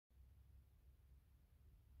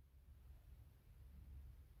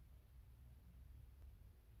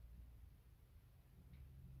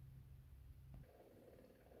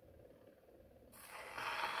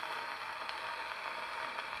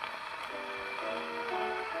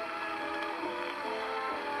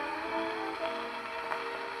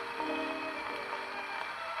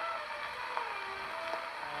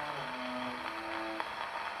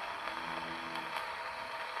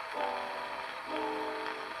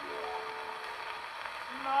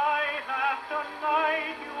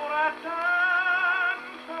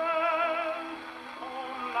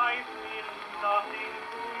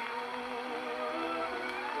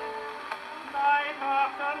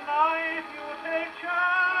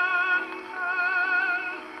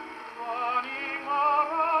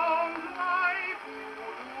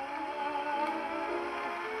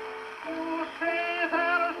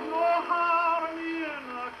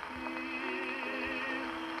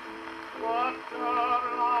What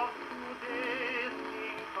girl of today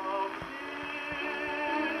think of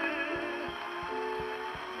this?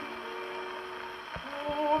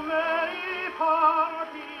 Too many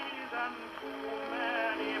parties and too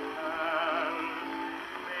many plans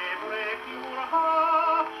may break your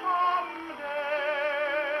heart someday.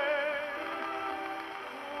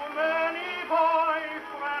 Too many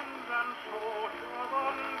boyfriends and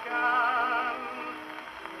sociable gals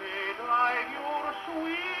may drive your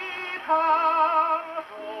sweetheart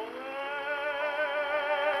away.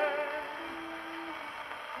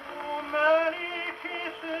 Too many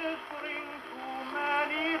kisses bring too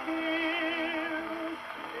many tears.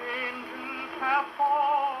 Angels have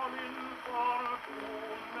fallen for too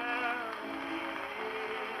many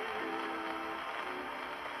years.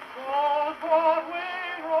 Those Broadway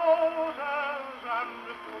roses and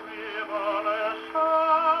frivolous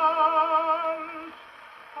hearts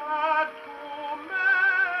had too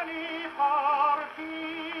many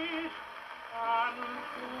parties and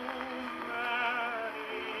too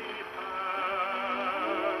many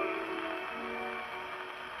pals.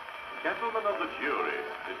 Gentlemen of the jury,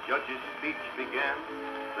 the judge's speech began.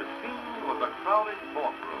 The scene was a crowded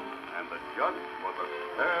courtroom, and the judge was a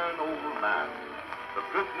stern old man. The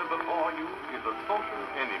prisoner before you is a social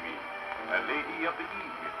enemy, a lady of the evening.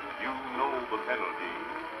 You know the penalty.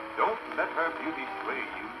 Don't let her beauty sway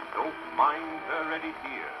you. Don't mind her ready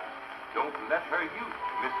tears. Don't let her youth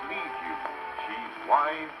mislead you. She's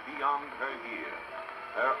wise beyond her years.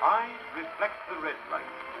 Her eyes reflect the red light.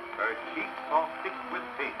 Her cheeks are thick with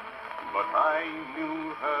paint. But I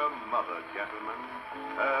knew her mother, gentlemen.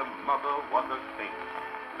 Her mother was a saint.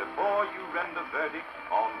 Before you render verdict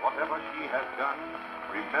on whatever she has done,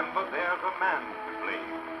 remember there's a man to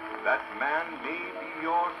blame. That man may be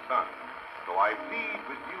your son. So I plead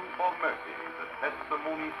with you for mercy. The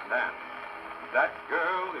testimony stands. That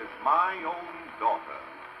girl is my own daughter.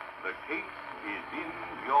 The case is in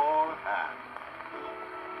your hands.